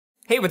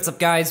Hey, what's up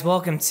guys?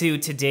 Welcome to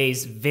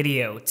today's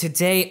video.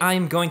 Today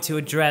I'm going to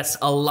address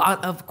a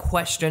lot of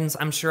questions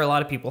I'm sure a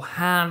lot of people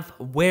have.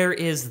 Where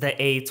is the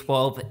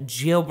A12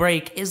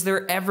 jailbreak? Is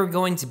there ever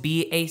going to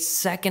be a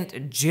second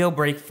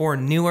jailbreak for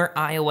newer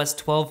iOS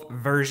 12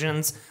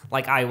 versions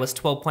like iOS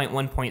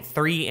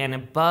 12.1.3 and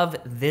above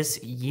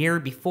this year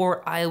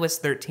before iOS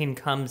 13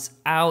 comes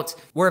out?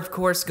 We're of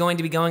course going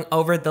to be going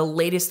over the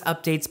latest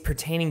updates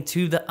pertaining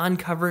to the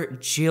Uncover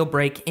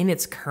jailbreak in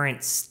its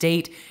current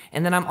state,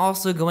 and then I'm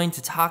also going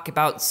to talk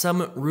about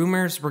some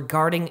rumors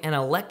regarding an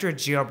Electra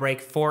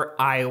jailbreak for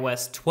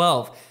iOS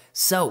 12.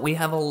 So we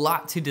have a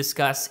lot to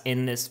discuss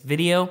in this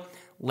video.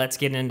 Let's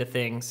get into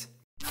things.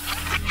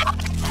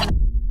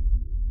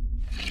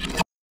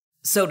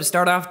 So to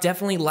start off,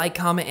 definitely like,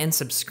 comment, and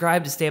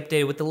subscribe to stay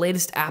updated with the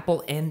latest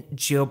Apple and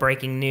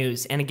jailbreaking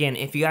news. And again,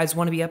 if you guys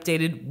want to be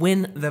updated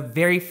when the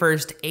very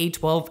first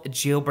A12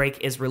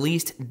 jailbreak is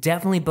released,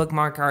 definitely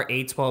bookmark our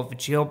A12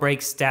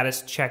 jailbreak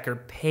status checker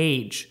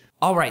page.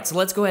 Alright, so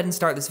let's go ahead and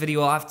start this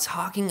video off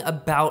talking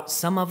about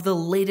some of the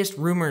latest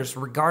rumors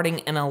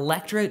regarding an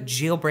Electra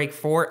jailbreak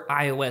for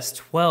iOS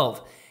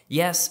 12.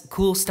 Yes,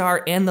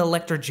 Coolstar and the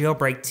Electra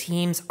jailbreak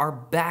teams are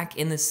back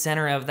in the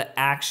center of the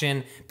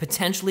action,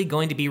 potentially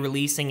going to be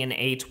releasing an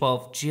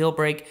A12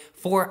 jailbreak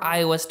for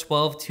iOS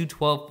 12 to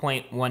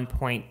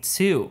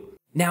 12.1.2.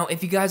 Now,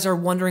 if you guys are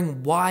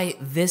wondering why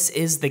this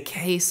is the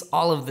case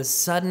all of a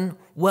sudden,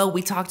 well,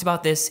 we talked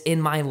about this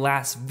in my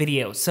last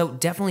video, so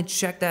definitely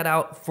check that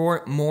out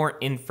for more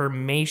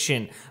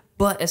information.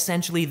 But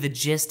essentially, the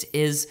gist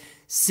is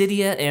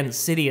Cydia and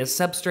Cydia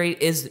substrate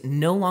is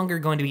no longer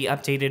going to be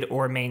updated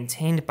or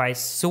maintained by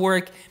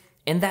Soric,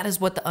 and that is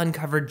what the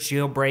Uncovered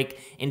jailbreak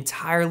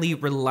entirely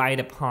relied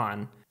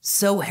upon.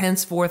 So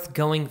henceforth,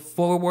 going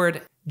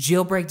forward,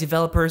 jailbreak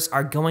developers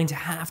are going to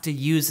have to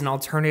use an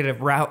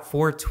alternative route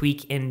for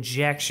tweak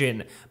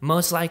injection,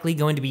 most likely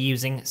going to be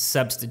using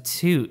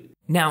Substitute.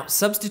 Now,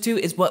 Substitute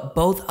is what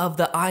both of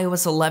the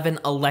iOS 11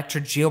 Electra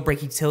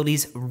jailbreak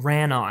utilities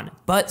ran on,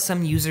 but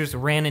some users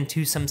ran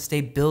into some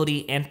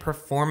stability and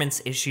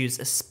performance issues,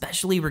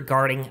 especially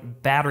regarding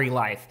battery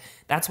life.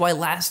 That's why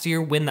last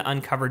year when the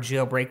Uncovered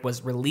jailbreak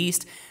was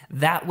released,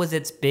 that was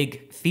its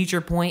big feature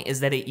point,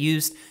 is that it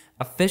used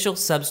official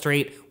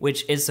substrate,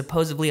 which is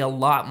supposedly a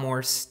lot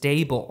more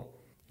stable.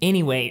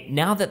 Anyway,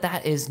 now that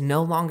that is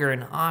no longer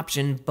an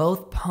option,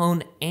 both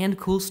Pwn and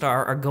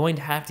Coolstar are going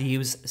to have to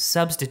use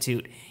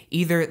Substitute,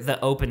 either the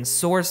open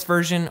source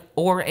version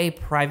or a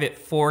private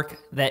fork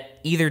that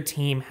either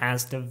team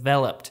has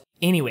developed.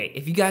 Anyway,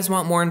 if you guys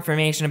want more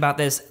information about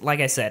this, like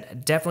I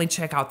said, definitely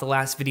check out the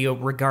last video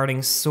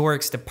regarding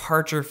Soric's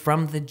departure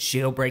from the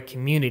jailbreak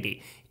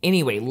community.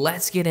 Anyway,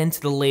 let's get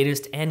into the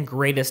latest and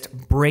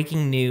greatest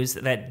breaking news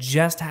that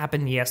just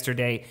happened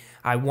yesterday.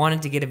 I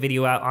wanted to get a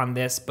video out on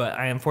this, but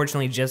I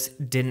unfortunately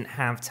just didn't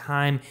have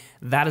time.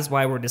 That is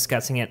why we're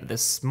discussing it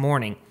this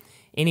morning.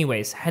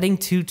 Anyways, heading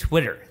to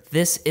Twitter,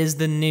 this is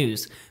the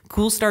news.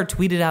 Coolstar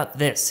tweeted out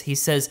this. He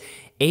says,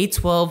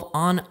 A12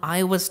 on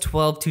iOS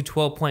 12 to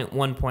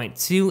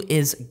 12.1.2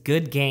 is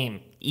good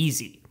game,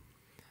 easy.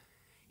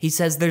 He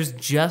says there's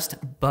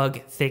just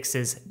bug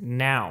fixes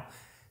now.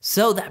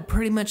 So that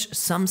pretty much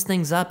sums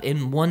things up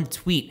in one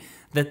tweet,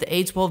 that the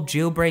A12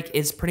 jailbreak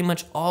is pretty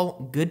much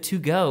all good to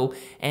go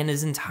and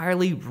is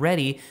entirely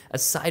ready,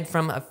 aside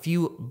from a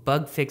few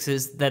bug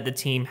fixes that the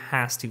team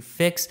has to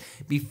fix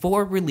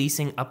before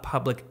releasing a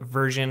public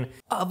version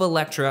of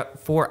Electra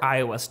for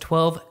iOS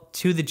 12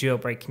 to the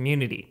jailbreak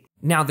community.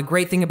 Now, the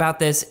great thing about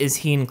this is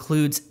he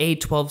includes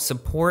A12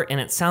 support,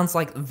 and it sounds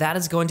like that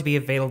is going to be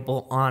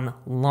available on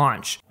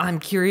launch. I'm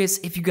curious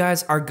if you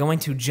guys are going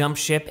to jump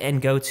ship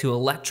and go to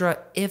Electra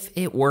if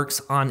it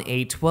works on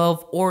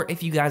A12, or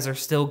if you guys are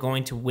still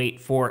going to wait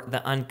for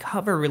the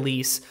Uncover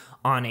release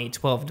on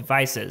A12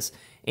 devices.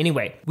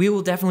 Anyway, we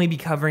will definitely be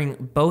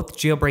covering both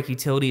jailbreak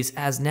utilities,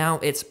 as now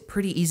it's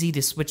pretty easy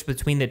to switch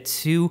between the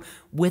two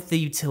with the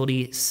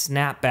utility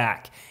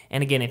Snapback.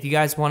 And again, if you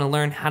guys want to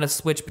learn how to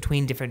switch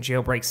between different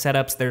jailbreak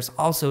setups, there's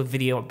also a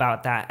video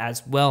about that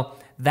as well.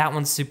 That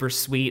one's super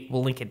sweet.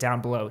 We'll link it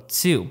down below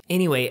too.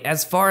 Anyway,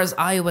 as far as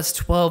iOS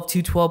 12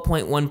 to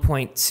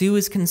 12.1.2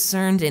 is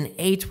concerned, an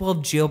A12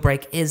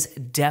 jailbreak is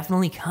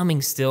definitely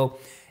coming still.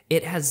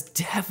 It has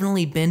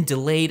definitely been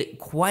delayed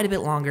quite a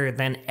bit longer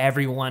than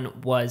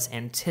everyone was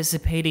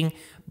anticipating,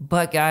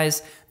 but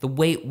guys, the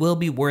wait will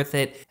be worth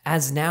it,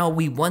 as now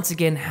we once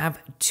again have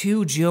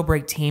two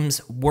jailbreak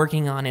teams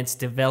working on its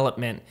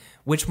development.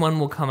 Which one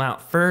will come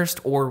out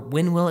first, or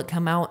when will it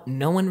come out?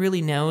 No one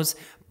really knows,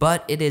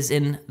 but it is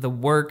in the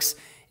works.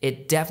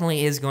 It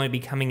definitely is going to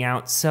be coming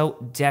out, so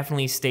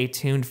definitely stay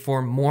tuned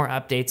for more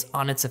updates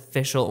on its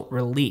official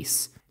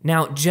release.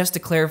 Now, just to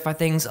clarify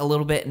things a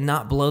little bit,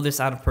 not blow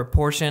this out of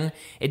proportion,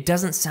 it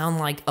doesn't sound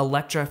like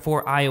Electra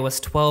for iOS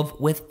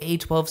 12 with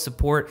A12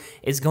 support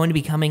is going to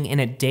be coming in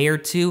a day or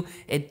two.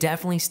 It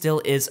definitely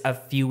still is a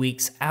few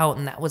weeks out,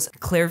 and that was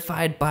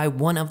clarified by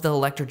one of the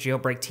Electra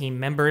jailbreak team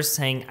members,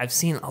 saying, "I've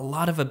seen a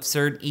lot of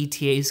absurd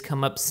ETAs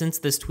come up since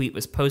this tweet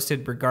was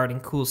posted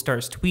regarding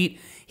Coolstar's tweet.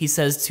 He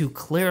says to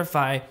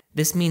clarify,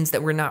 this means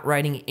that we're not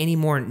writing any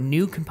more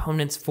new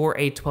components for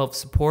A12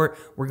 support.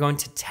 We're going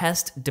to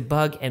test,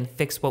 debug, and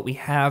fix what we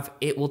have.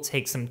 It will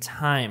take some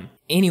time.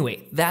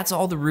 Anyway, that's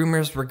all the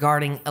rumors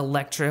regarding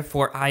Electra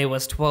for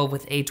iOS 12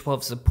 with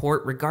A12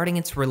 support, regarding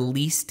its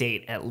release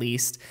date at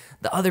least.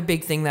 The other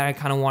big thing that I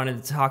kind of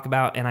wanted to talk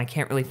about, and I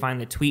can't really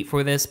find the tweet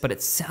for this, but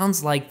it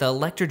sounds like the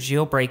Electra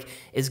jailbreak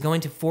is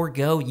going to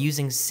forego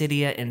using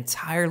Cydia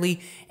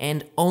entirely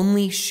and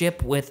only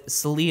ship with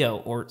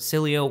Cilio, or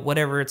Cilio,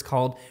 whatever it's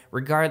called,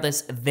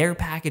 regardless, their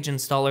package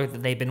installer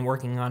that they've been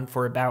working on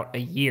for about a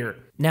year.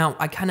 Now,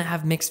 I kind of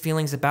have mixed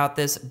feelings about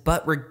this,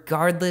 but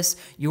regardless,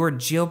 your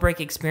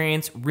jailbreak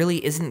experience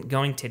really isn't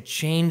going to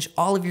change.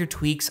 All of your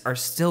tweaks are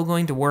still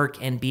going to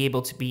work and be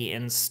able to be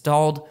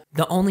installed.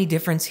 The only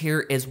difference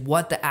here is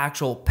what the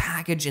actual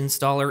package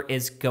installer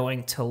is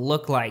going to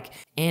look like.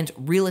 And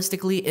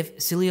realistically, if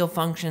Cilio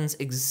functions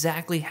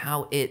exactly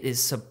how it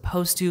is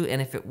supposed to,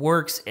 and if it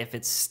works, if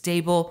it's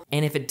stable,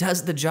 and if it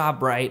does the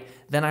job right,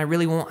 then I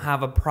really won't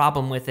have a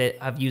problem with it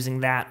of using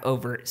that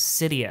over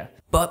Cydia.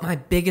 But my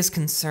biggest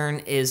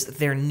concern is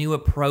their new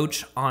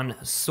approach on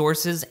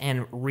sources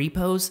and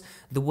repos.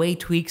 The way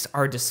tweaks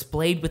are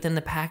displayed within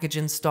the package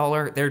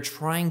installer, they're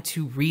trying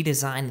to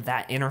redesign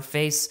that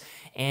interface.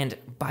 And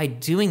by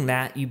doing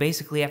that, you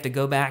basically have to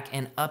go back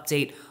and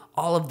update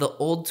all of the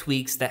old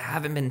tweaks that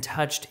haven't been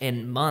touched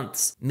in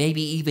months,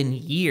 maybe even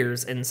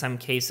years in some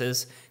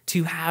cases,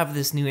 to have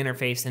this new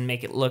interface and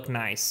make it look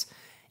nice.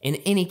 In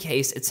any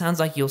case, it sounds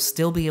like you'll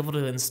still be able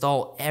to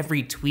install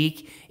every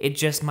tweak, it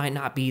just might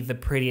not be the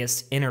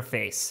prettiest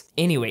interface.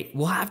 Anyway,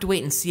 we'll have to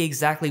wait and see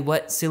exactly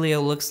what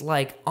Cilio looks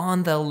like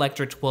on the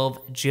Electra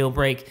 12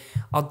 jailbreak.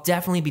 I'll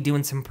definitely be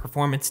doing some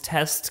performance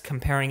tests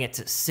comparing it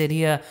to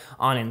Cydia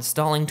on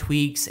installing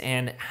tweaks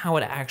and how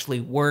it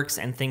actually works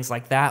and things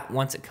like that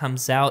once it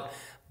comes out.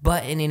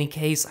 But in any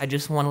case, I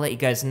just want to let you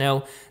guys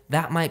know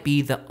that might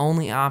be the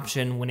only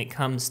option when it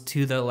comes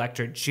to the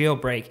Electra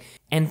jailbreak.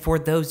 And for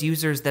those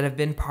users that have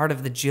been part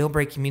of the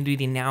jailbreak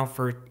community now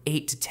for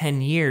 8 to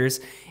 10 years,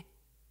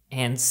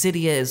 and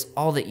Cydia is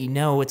all that you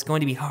know, it's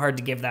going to be hard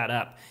to give that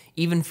up.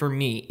 Even for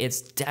me,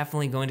 it's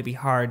definitely going to be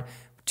hard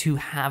to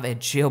have a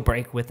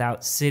jailbreak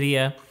without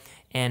Cydia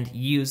and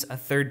use a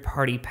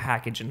third-party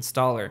package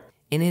installer.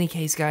 In any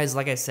case, guys,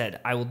 like I said,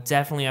 I will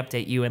definitely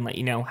update you and let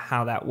you know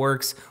how that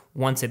works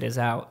once it is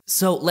out.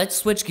 So let's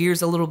switch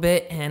gears a little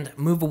bit and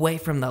move away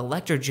from the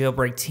Electra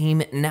jailbreak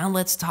team. Now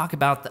let's talk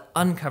about the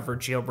Uncover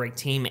jailbreak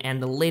team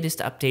and the latest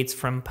updates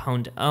from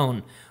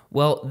Pwn2Own.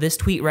 Well, this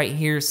tweet right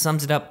here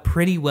sums it up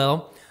pretty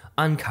well.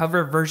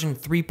 Uncover version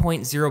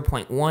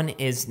 3.0.1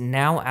 is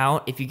now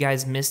out. If you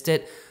guys missed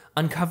it,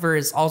 Uncover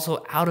is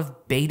also out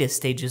of beta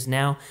stages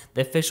now.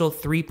 The official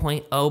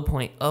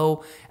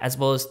 3.0.0 as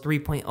well as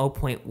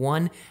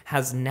 3.0.1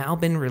 has now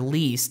been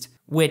released,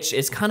 which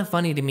is kind of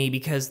funny to me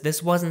because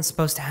this wasn't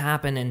supposed to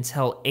happen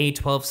until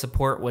A12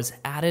 support was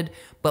added,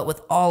 but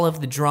with all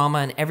of the drama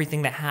and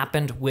everything that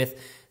happened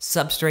with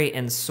Substrate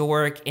and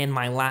Soric in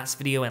my last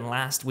video and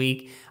last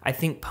week, I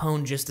think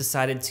Pwn just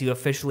decided to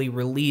officially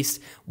release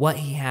what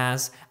he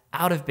has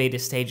out of beta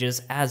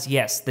stages, as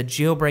yes, the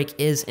jailbreak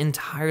is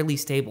entirely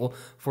stable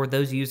for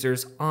those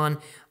users on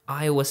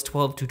iOS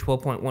 12 to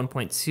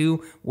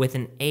 12.1.2 with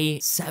an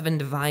A7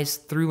 device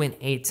through an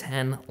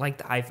A10 like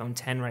the iPhone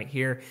 10 right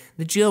here.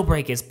 The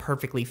jailbreak is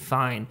perfectly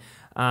fine.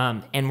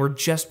 And we're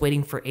just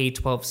waiting for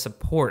A12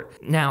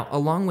 support. Now,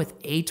 along with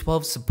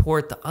A12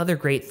 support, the other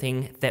great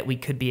thing that we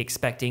could be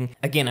expecting,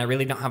 again, I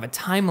really don't have a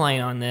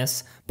timeline on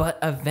this, but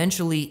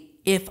eventually,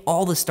 if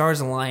all the stars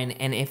align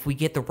and if we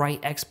get the right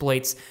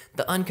exploits,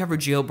 the Uncover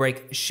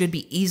jailbreak should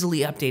be easily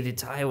updated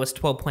to iOS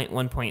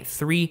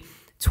 12.1.3,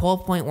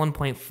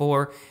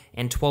 12.1.4,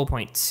 and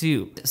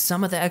 12.2.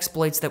 Some of the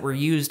exploits that were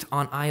used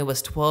on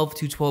iOS 12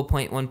 to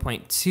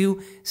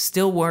 12.1.2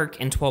 still work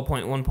in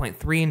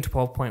 12.1.3 and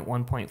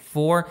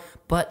 12.1.4,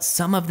 but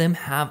some of them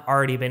have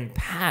already been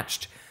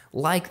patched,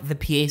 like the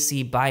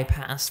PAC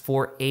bypass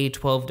for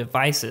A12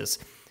 devices.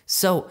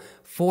 So,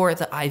 for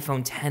the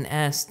iPhone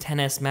XS,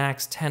 XS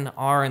Max,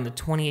 XR, and the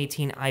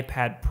 2018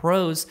 iPad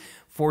Pros,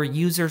 for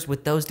users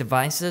with those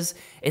devices,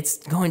 it's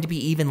going to be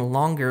even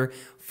longer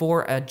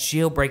for a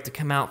jailbreak to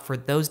come out for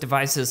those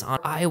devices on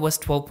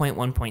iOS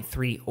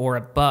 12.1.3 or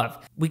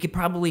above. We could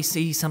probably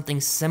see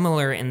something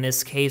similar in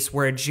this case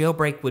where a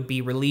jailbreak would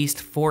be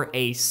released for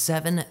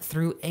A7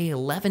 through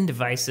A11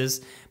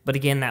 devices, but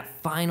again,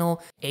 that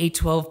final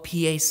A12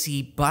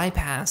 PAC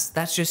bypass,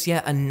 that's just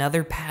yet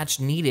another patch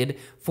needed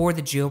for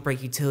the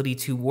jailbreak utility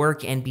to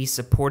work and be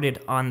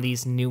supported on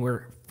these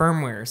newer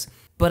firmwares.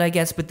 But I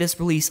guess with this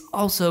release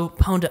also,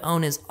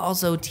 Pwn2Own is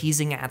also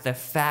teasing at the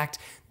fact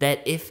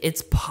that if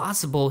it's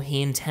possible,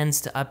 he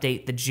intends to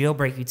update the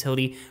jailbreak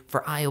utility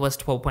for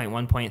iOS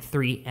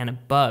 12.1.3 and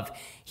above.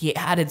 He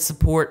added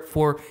support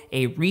for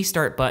a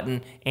restart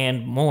button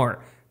and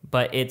more,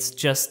 but it's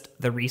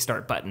just the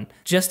restart button.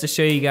 Just to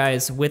show you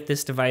guys with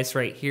this device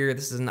right here,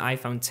 this is an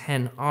iPhone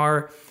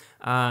XR.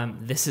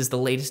 This is the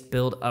latest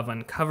build of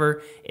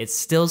Uncover. It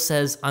still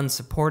says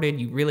unsupported.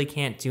 You really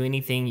can't do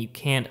anything. You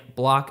can't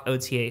block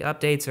OTA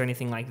updates or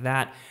anything like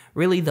that.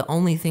 Really, the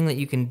only thing that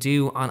you can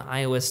do on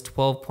iOS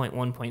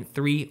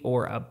 12.1.3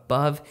 or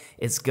above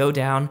is go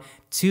down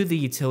to the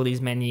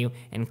utilities menu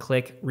and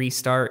click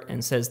restart, and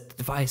it says the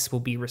device will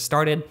be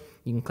restarted.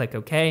 You can click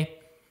OK.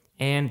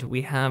 And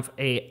we have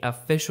a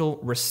official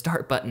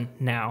restart button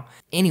now.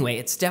 Anyway,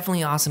 it's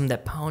definitely awesome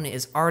that Pwn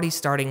is already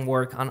starting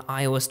work on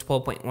iOS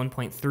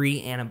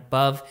 12.1.3 and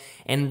above,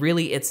 and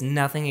really it's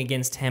nothing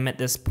against him at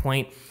this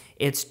point.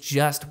 It's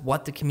just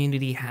what the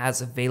community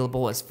has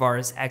available as far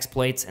as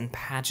exploits and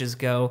patches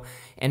go,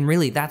 and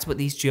really that's what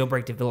these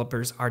jailbreak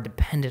developers are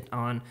dependent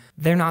on.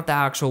 They're not the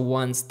actual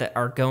ones that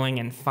are going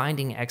and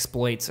finding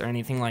exploits or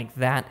anything like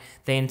that.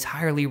 They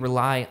entirely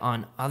rely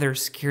on other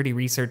security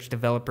research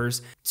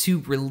developers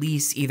to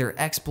release either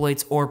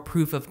exploits or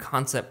proof of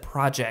concept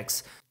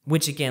projects,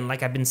 which again,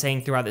 like I've been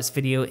saying throughout this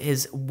video,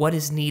 is what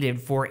is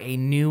needed for a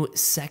new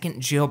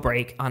second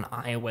jailbreak on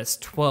iOS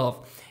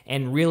 12.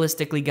 And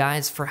realistically,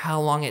 guys, for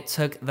how long it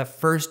took the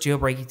first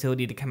jailbreak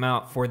utility to come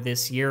out for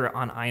this year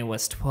on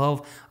iOS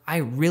 12, I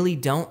really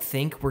don't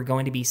think we're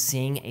going to be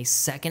seeing a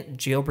second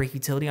jailbreak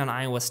utility on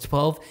iOS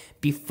 12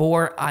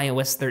 before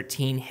iOS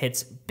 13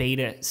 hits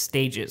beta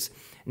stages.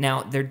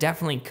 Now, there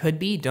definitely could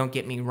be, don't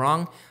get me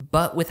wrong,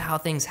 but with how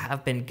things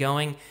have been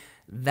going,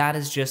 that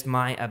is just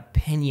my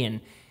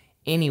opinion.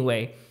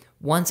 Anyway,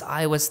 once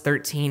iOS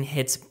 13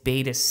 hits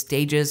beta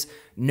stages,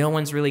 no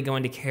one's really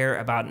going to care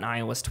about an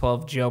iOS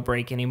 12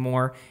 jailbreak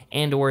anymore,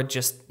 and or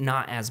just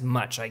not as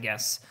much, I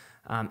guess.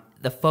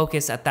 The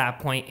focus at that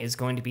point is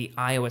going to be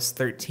iOS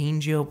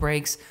 13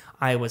 jailbreaks,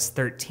 iOS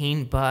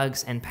 13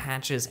 bugs and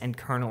patches and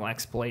kernel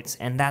exploits,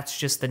 and that's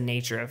just the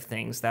nature of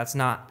things. That's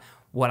not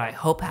what I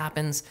hope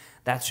happens,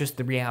 that's just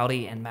the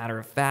reality and matter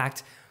of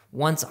fact.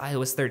 Once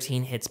iOS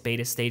 13 hits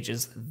beta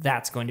stages,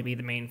 that's going to be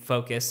the main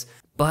focus.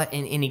 But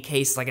in any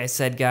case, like I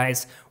said,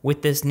 guys,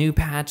 with this new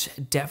patch,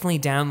 definitely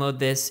download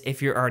this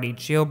if you're already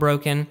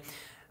jailbroken.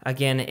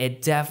 Again,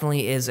 it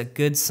definitely is a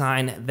good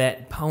sign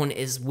that Pwn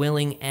is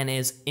willing and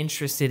is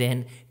interested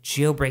in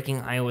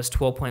jailbreaking iOS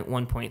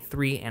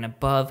 12.1.3 and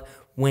above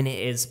when it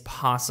is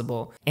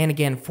possible. And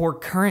again, for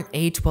current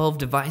A12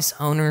 device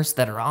owners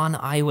that are on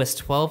iOS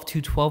 12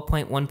 to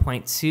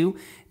 12.1.2,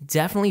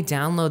 definitely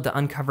download the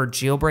Uncover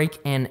jailbreak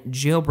and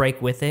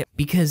jailbreak with it,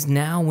 because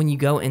now when you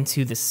go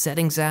into the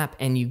settings app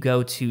and you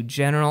go to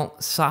general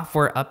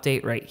software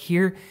update right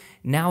here,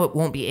 now it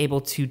won't be able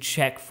to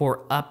check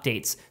for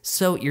updates,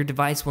 so your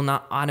device will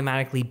not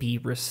automatically be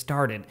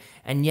restarted.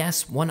 And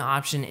yes, one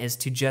option is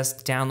to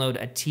just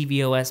download a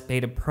tvOS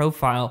beta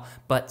profile,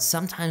 but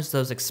sometimes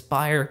those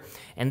expire,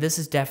 and this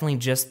is definitely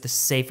just the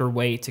safer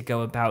way to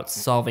go about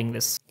solving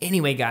this.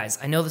 Anyway, guys,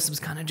 I know this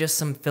was kind of just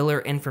some filler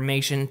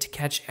information to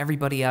catch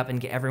everybody up and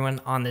get everyone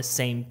on the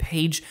same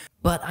page,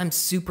 but I'm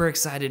super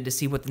excited to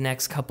see what the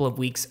next couple of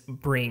weeks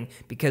bring,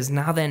 because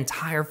now the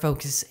entire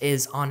focus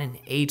is on an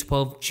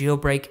A12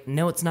 jailbreak.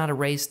 No, it's not a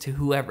race to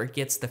whoever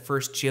gets the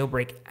first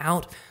jailbreak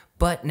out,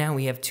 but now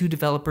we have two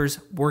developers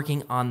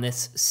working on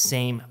this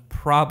same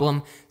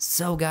problem.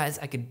 So guys,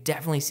 I could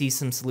definitely see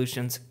some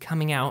solutions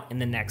coming out in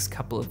the next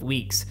couple of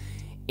weeks.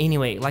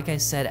 Anyway, like I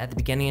said at the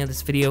beginning of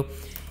this video,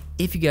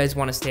 if you guys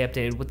want to stay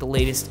updated with the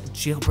latest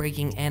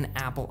jailbreaking and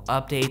Apple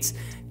updates,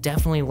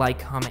 definitely like,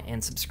 comment,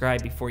 and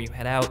subscribe before you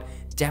head out.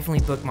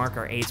 Definitely bookmark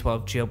our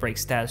A12 jailbreak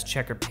status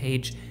checker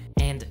page,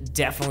 and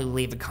definitely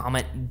leave a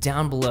comment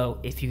down below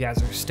if you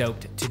guys are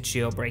stoked to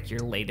jailbreak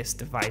your latest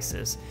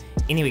devices.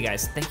 Anyway,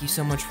 guys, thank you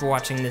so much for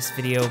watching this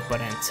video,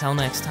 but until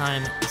next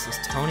time, this is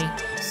Tony,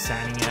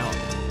 signing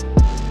out.